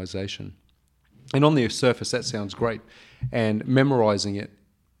organisation. And on the surface, that sounds great. And memorising it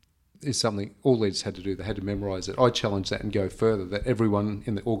is something all leaders had to do. They had to memorise it. I challenge that and go further, that everyone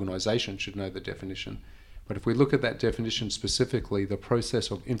in the organisation should know the definition. But if we look at that definition specifically, the process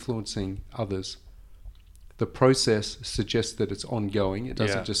of influencing others the process suggests that it's ongoing. It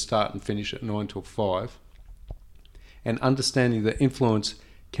doesn't just start and finish at 9 till 5. And understanding that influence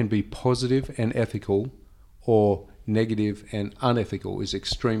can be positive and ethical or negative and unethical is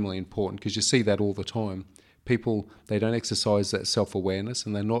extremely important, because you see that all the time. People, they don't exercise that self-awareness,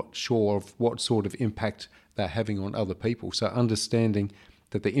 and they're not sure of what sort of impact they're having on other people. So understanding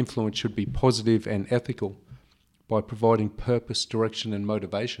that the influence should be positive and ethical by providing purpose, direction and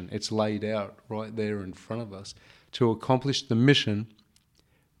motivation. It's laid out right there in front of us to accomplish the mission,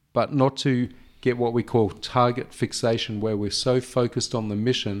 but not to get what we call target fixation, where we're so focused on the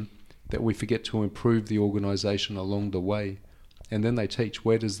mission that we forget to improve the organisation along the way. And then they teach,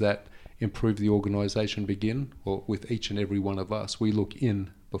 where does that improve the organisation begin? Well, with each and every one of us. We look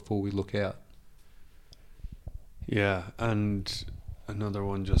in before we look out. Yeah, and another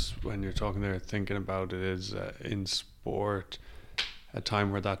one, just when you're talking there, thinking about it, is in sport, a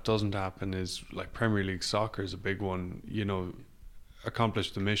time where that doesn't happen is like Premier League soccer is a big one. You know,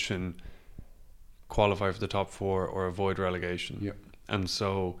 accomplish the mission, qualify for the top 4 or avoid relegation. Yep. And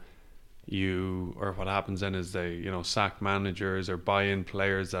so what happens then is they, you know, sack managers or buy in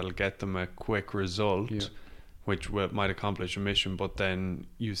players that'll get them a quick result, which might accomplish a mission. But then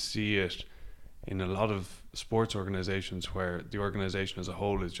you see it in a lot of sports organizations where the organization as a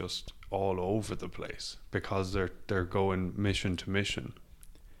whole is just all over the place because they're going mission to mission.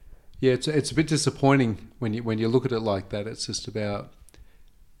 Yeah, it's a bit disappointing when you look at it like that. It's just about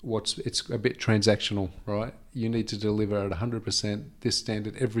it's a bit transactional, right? You need to deliver at 100% this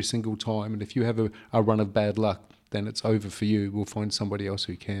standard every single time, and if you have a run of bad luck, then it's over for you. We'll find somebody else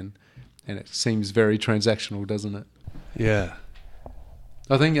who can. And it seems very transactional, doesn't it? Yeah.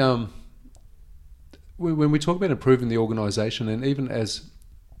 I think when we talk about improving the organisation, and even as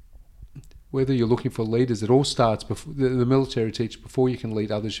whether you're looking for leaders, it all starts before the military teach, before you can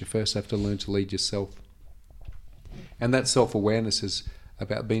lead others, you first have to learn to lead yourself. And that self-awareness is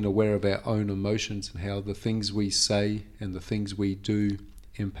about being aware of our own emotions and how the things we say and the things we do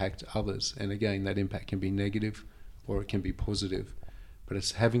impact others. And again, that impact can be negative or it can be positive. But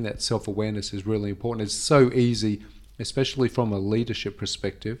it's having that self-awareness is really important. It's so easy, especially from a leadership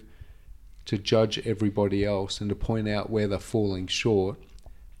perspective, to judge everybody else and to point out where they're falling short.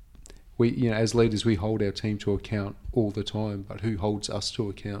 We, as leaders, we hold our team to account all the time, but who holds us to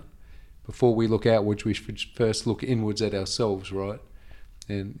account? Before we look outwards, we should first look inwards at ourselves, right?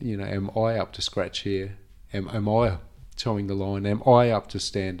 And, am I up to scratch here? Am I towing the line? Am I up to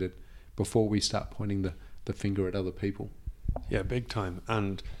standard? Before we start pointing the finger at other people. Yeah, big time.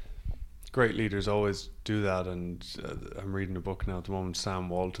 And great leaders always do that. And I'm reading a book now at the moment, Sam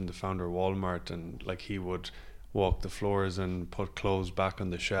Walton, the founder of Walmart, and like he would walk the floors and put clothes back on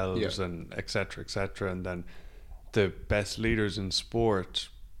the shelves and et cetera, and then the best leaders in sport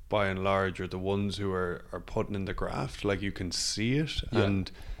by and large are the ones who are putting in the graft. Like you can see it, and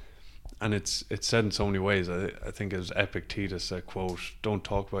it's said in so many ways. I think it was Epictetus, a quote, "Don't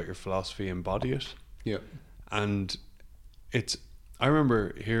talk about your philosophy, embody it." Yeah. And I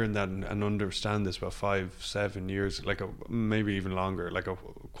remember hearing that and understand this about 5-7 years, maybe even longer,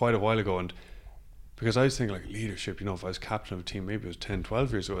 quite a while ago. And because I was thinking like leadership, if I was captain of a team, maybe it was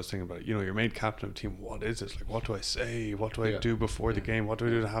 10-12 years ago, I was thinking about, you're made captain of a team, what is this? Like, what do I say? What do I do before the game? What do I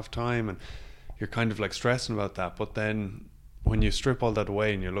do at half time? And you're kind of like stressing about that. But then when you strip all that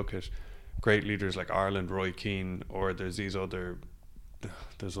away and you look at great leaders like Ireland, Roy Keane, or there's other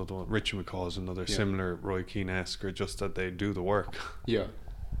one, Richie McCaw is another similar Roy Keane-esque, or just that they do the work. Yeah.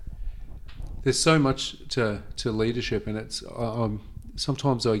 There's so much to leadership, and it's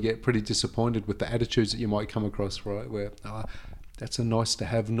sometimes I get pretty disappointed with the attitudes that you might come across, right? Where that's a nice to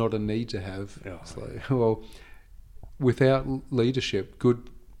have, not a need to have. Yeah. It's like, well, without leadership, good,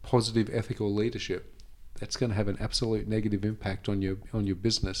 positive, ethical leadership, that's going to have an absolute negative impact on your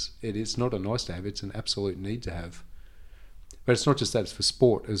business. It is not a nice to have; it's an absolute need to have. But it's not just that; it's for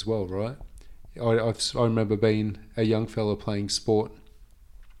sport as well, right? I remember being a young fella playing sport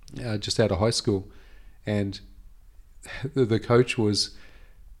just out of high school, and the coach was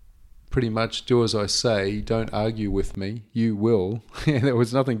pretty much, do as I say, don't argue with me, you will. And there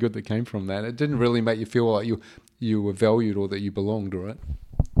was nothing good that came from that. It didn't really make you feel like you were valued or that you belonged, right?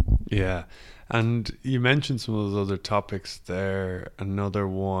 Yeah. And you mentioned some of those other topics there. Another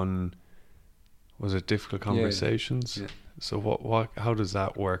one, was it difficult conversations? Yeah. So how does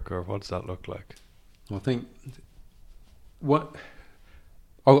that work, or what does that look like? I think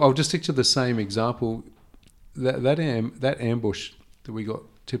I'll just stick to the same example. That ambush that we got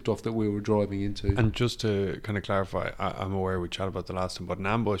tipped off that we were driving into. And just to kind of clarify, I'm aware we chatted about the last time, but an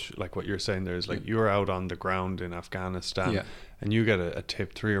ambush, like what you're saying there, is like you're out on the ground in Afghanistan, and you get a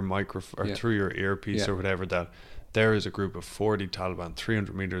tip through your microphone or through your earpiece or whatever that there is a group of 40 Taliban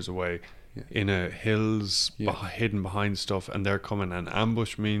 300 meters away in a hills hidden behind stuff, and they're coming. And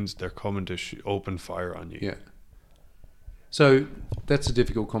ambush means they're coming to open fire on you. Yeah. So that's a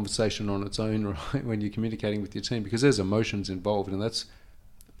difficult conversation on its own, right? When you're communicating with your team, because there's emotions involved, and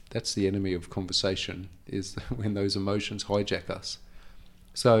that's the enemy of conversation, is when those emotions hijack us.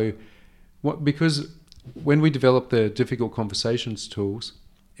 So, because when we developed the difficult conversations tools,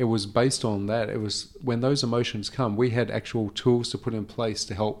 it was based on that. It was when those emotions come, we had actual tools to put in place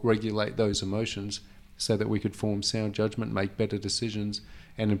to help regulate those emotions so that we could form sound judgment, make better decisions,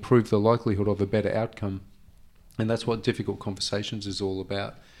 and improve the likelihood of a better outcome. And that's what difficult conversations is all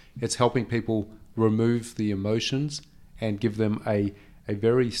about. It's helping people remove the emotions and give them a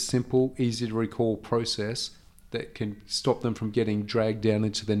very simple, easy to recall process that can stop them from getting dragged down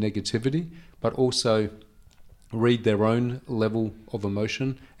into their negativity, but also read their own level of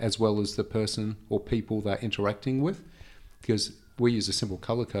emotion as well as the person or people they're interacting with. Because we use a simple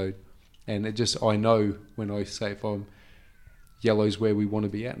color code, and I know when I say if I'm yellow's where we want to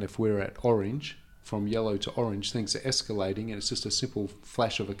be at, and if we're at orange, from yellow to orange, things are escalating, and it's just a simple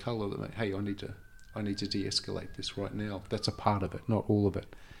flash of a color that, hey, I need to de-escalate this right now. That's a part of it, not all of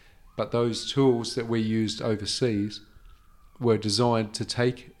it. But those tools that we used overseas were designed to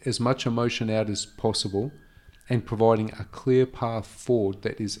take as much emotion out as possible and providing a clear path forward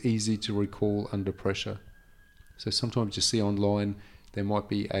that is easy to recall under pressure. So sometimes you see online there might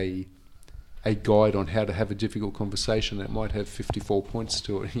be a guide on how to have a difficult conversation that might have 54 points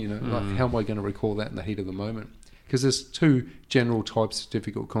to it. Like, how am I going to recall that in the heat of the moment? Because there's two general types of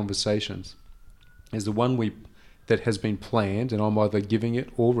difficult conversations. There's the one that has been planned and I'm either giving it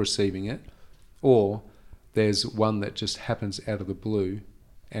or receiving it, or there's one that just happens out of the blue,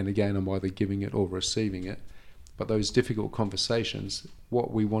 and again I'm either giving it or receiving it. But those difficult conversations,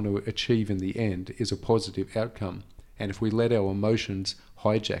 what we want to achieve in the end is a positive outcome. And if we let our emotions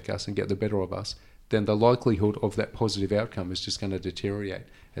hijack us and get the better of us, then the likelihood of that positive outcome is just going to deteriorate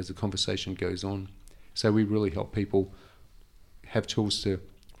as the conversation goes on. So we really help people have tools to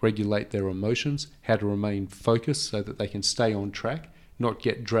regulate their emotions, how to remain focused so that they can stay on track, not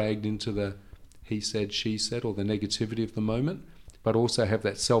get dragged into the he said, she said, or the negativity of the moment, but also have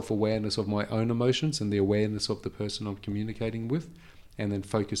that self-awareness of my own emotions and the awareness of the person I'm communicating with, and then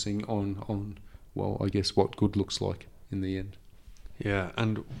focusing on I guess what good looks like in the end. Yeah,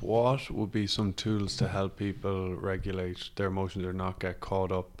 and what would be some tools to help people regulate their emotions or not get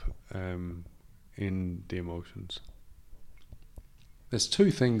caught up in the emotions? There's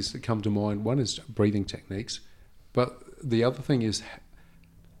two things that come to mind. One is breathing techniques, but the other thing is,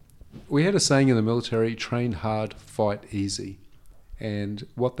 we had a saying in the military, train hard, fight easy. And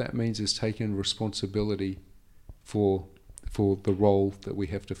what that means is taking responsibility for the role that we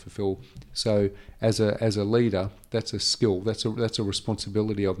have to fulfill. So as a leader, that's a skill, that's a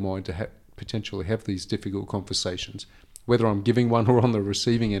responsibility of mine to potentially have these difficult conversations, whether I'm giving one or on the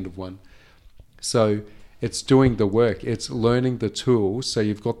receiving end of one. So it's doing the work, it's learning the tools. So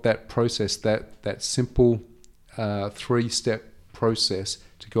you've got that process, that simple 3-step process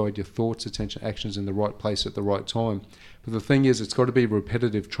to guide your thoughts, attention, actions in the right place at the right time. But the thing is, it's got to be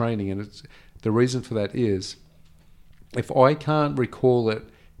repetitive training, and the reason for that is, if I can't recall it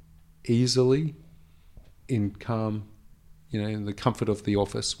easily in calm, in the comfort of the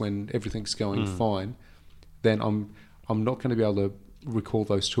office when everything's going fine, then I'm not going to be able to recall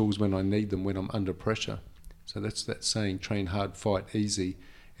those tools when I need them when I'm under pressure. So that's that saying, train hard, fight easy.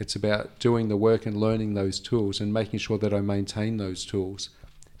 It's about doing the work and learning those tools and making sure that I maintain those tools.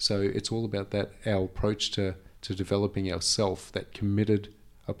 So it's all about that, our approach to developing ourself, that committed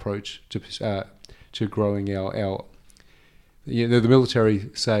approach to growing our the military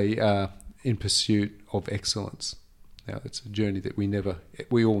say in pursuit of excellence. Now it's a journey that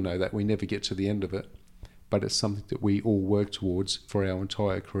we all know that we never get to the end of it, but it's something that we all work towards for our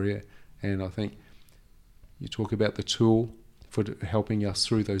entire career. And I think you talk about the tool for helping us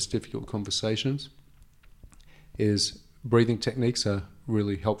through those difficult conversations is breathing techniques are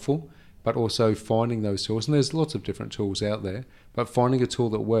really helpful, but also finding those tools. And there's lots of different tools out there, but finding a tool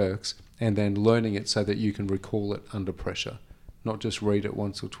that works and then learning it so that you can recall it under pressure, not just read it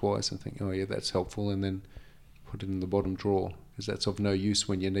once or twice and think, oh yeah, that's helpful, and then put it in the bottom drawer, because that's of no use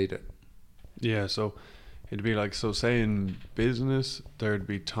when you need it. Yeah, so it'd be like, so say in business, there'd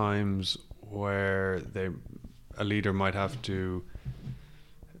be times where a leader might have to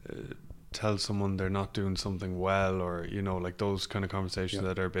tell someone they're not doing something well, or like those kind of conversations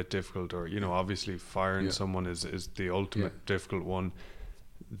that are a bit difficult, or obviously firing someone is the ultimate difficult one.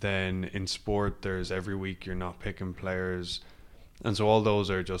 Then in sport, there's every week you're not picking players, and so all those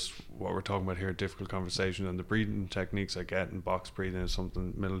are just what we're talking about here, difficult conversations. And the breathing techniques I get in box breathing is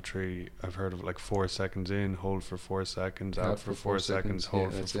something military I've heard of, like 4 seconds in, hold for 4 seconds, out for 4 seconds,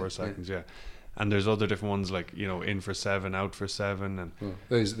 hold for 4 seconds. And there's other different ones, like in for 7, out for 7, and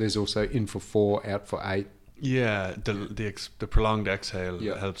there's also in for 4, out for 8. The prolonged exhale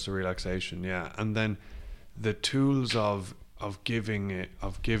helps the relaxation. And then the tools of giving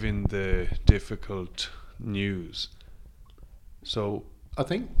the difficult news. So I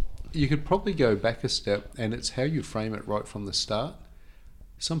think you could probably go back a step, and it's how you frame it right from the start.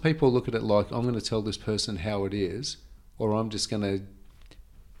 Some people look at it like, I'm going to tell this person how it is, or I'm just going to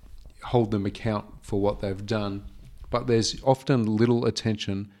hold them account for what they've done. But there's often little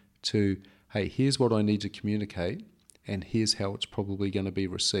attention to, hey, here's what I need to communicate, and here's how it's probably going to be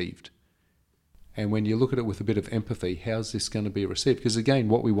received. And when you look at it with a bit of empathy, how's this going to be received? Because again,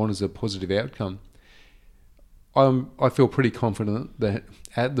 what we want is a positive outcome. I feel pretty confident that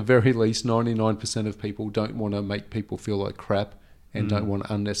at the very least 99% of people don't want to make people feel like crap and don't want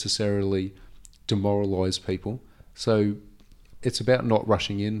to unnecessarily demoralise people. So it's about not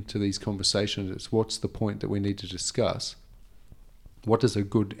rushing into these conversations. It's what's the point that we need to discuss? What does a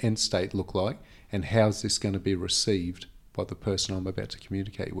good end state look like? And how's this going to be received by the person I'm about to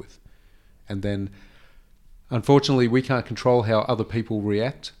communicate with? And then, unfortunately, we can't control how other people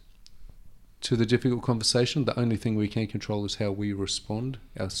react to the difficult conversation. The only thing we can control is how we respond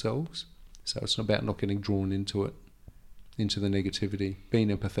ourselves. So it's about not getting drawn into it, into the negativity, being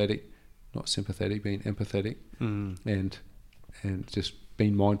empathetic, not sympathetic, being empathetic, and just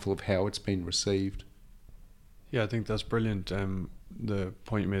being mindful of how it's been received. Yeah, I think that's brilliant. The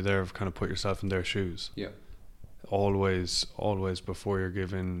point you made there of kind of put yourself in their shoes. Yeah. Always before you're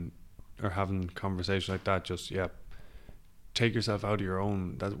giving or having conversations like that, just take yourself out of your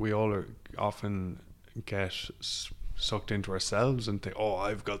own. That we all often get sucked into ourselves and think, oh,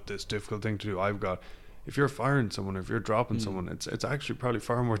 I've got this difficult thing to do. If you're firing someone, if you're dropping someone, it's actually probably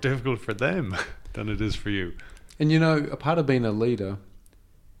far more difficult for them than it is for you. And a part of being a leader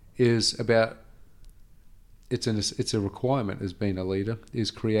is about, it's a requirement as being a leader, is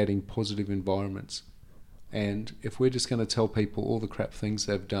creating positive environments. And if we're just going to tell people all the crap things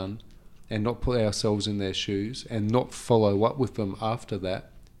they've done and not put ourselves in their shoes and not follow up with them after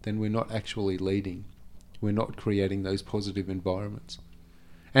that, then we're not actually leading. We're not creating those positive environments.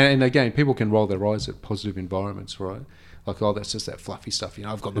 And again, people can roll their eyes at positive environments, right? Like, oh, that's just that fluffy stuff.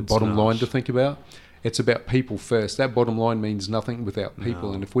 I've got the bottom line to think about. It's about people first. That bottom line means nothing without people.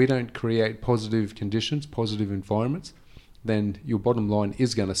 No. And if we don't create positive conditions, positive environments, then your bottom line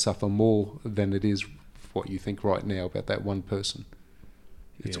is going to suffer more than it is what you think right now about that one person.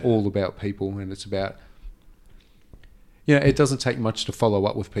 It's all about people, and it's about, it doesn't take much to follow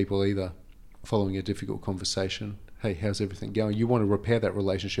up with people either, following a difficult conversation. Hey, how's everything going? You want to repair that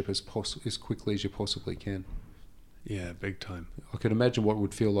relationship as quickly as you possibly can. Yeah, big time. I could imagine what it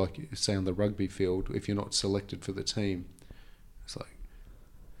would feel like, say, on the rugby field if you're not selected for the team. It's like,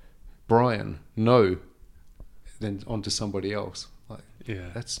 Brian, no, then on to somebody else.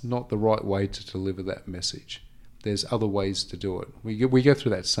 That's not the right way to deliver that message. There's other ways to do it. We go through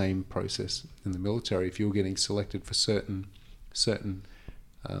that same process in the military. If you're getting selected for certain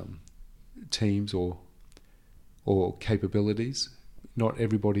teams or capabilities, not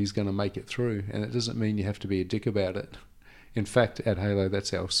everybody's going to make it through, and it doesn't mean you have to be a dick about it. In fact, at Halo,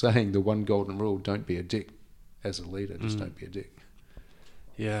 that's our saying, the one golden rule: don't be a dick as a leader. Just don't be a dick.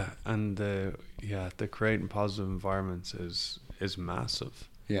 Yeah, and the creating positive environments is massive.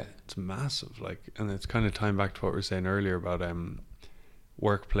 Yeah, it's massive. And it's kind of tying back to what we were saying earlier about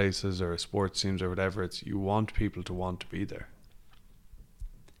workplaces or sports teams or whatever. It's you want people to want to be there.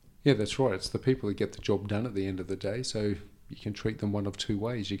 Yeah, that's right. It's the people that get the job done at the end of the day. So you can treat them one of two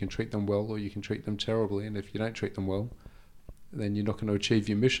ways. You can treat them well, or you can treat them terribly. And if you don't treat them well, then you're not going to achieve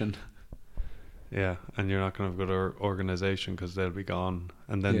your mission. Yeah, and you're not going to have a good organisation because they'll be gone,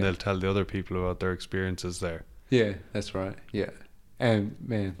 and then they'll tell the other people about their experiences there. Yeah, that's right. Yeah. And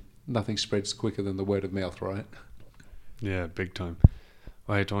man, nothing spreads quicker than the word of mouth, right? Yeah, big time.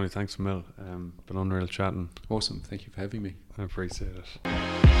 Well, hey Tony, thanks a mil. Been unreal chatting. Awesome. Thank you for having me. I appreciate it.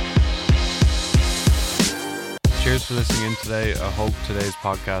 Cheers for listening in today. I hope today's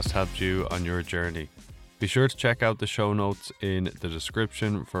podcast helped you on your journey. Be sure to check out the show notes in the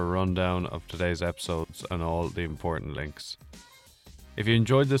description for a rundown of today's episodes and all the important links. If you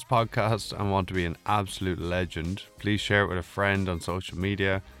enjoyed this podcast and want to be an absolute legend, please share it with a friend on social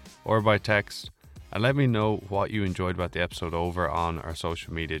media or by text, and let me know what you enjoyed about the episode over on our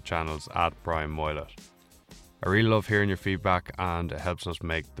social media channels at Brian Moylett. I really love hearing your feedback and it helps us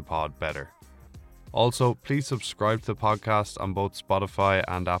make the pod better. Also, please subscribe to the podcast on both Spotify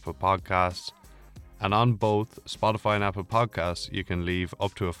and Apple Podcasts. And on both Spotify and Apple Podcasts, you can leave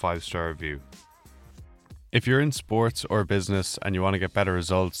up to a 5-star review. If you're in sports or business and you want to get better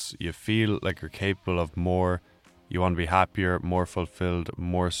results, you feel like you're capable of more, you want to be happier, more fulfilled,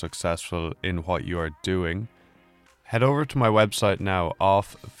 more successful in what you are doing, head over to my website now,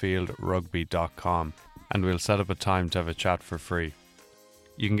 offfieldrugby.com, and we'll set up a time to have a chat for free.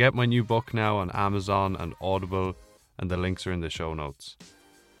 You can get my new book now on Amazon and Audible, and the links are in the show notes.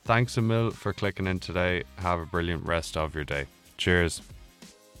 Thanks a mil for clicking in today. Have a brilliant rest of your day. Cheers.